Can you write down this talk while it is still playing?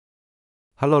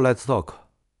Hello, let's talk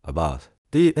about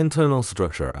the internal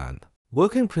structure and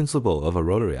working principle of a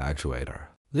rotary actuator.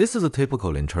 This is a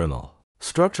typical internal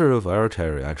structure of a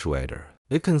rotary actuator.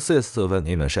 It consists of an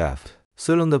inner shaft,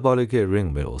 cylinder body gear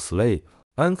ring middle sleeve,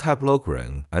 and cap lock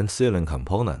ring and sealing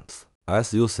components.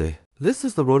 As you see, this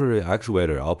is the rotary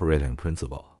actuator operating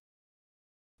principle.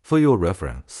 For your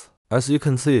reference, as you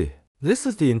can see, this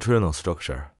is the internal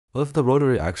structure of the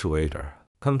rotary actuator,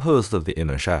 composed of the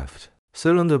inner shaft,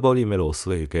 cylinder body middle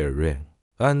sleeve gear ring,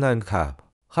 and end cap.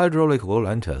 Hydraulic roll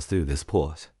enters through this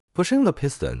port, pushing the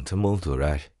piston to move to the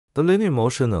right. The linear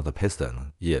motion of the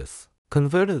piston is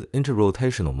converted into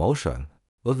rotational motion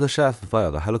of the shaft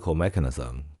via the helical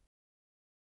mechanism.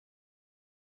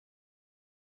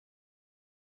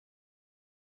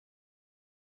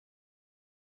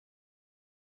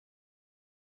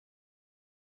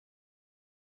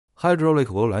 Hydraulic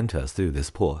roll enters through this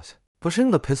port,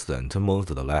 pushing the piston to move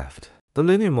to the left. The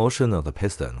linear motion of the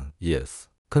piston is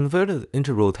converted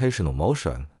into rotational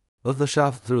motion of the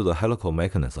shaft through the helical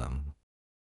mechanism.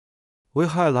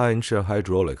 Weihai Lionshare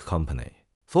Hydraulic Company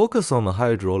focus on the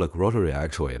hydraulic rotary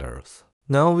actuators.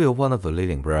 Now we are one of the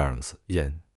leading brands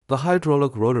in the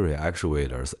hydraulic rotary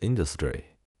actuators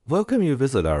industry. Welcome you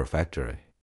visit our factory.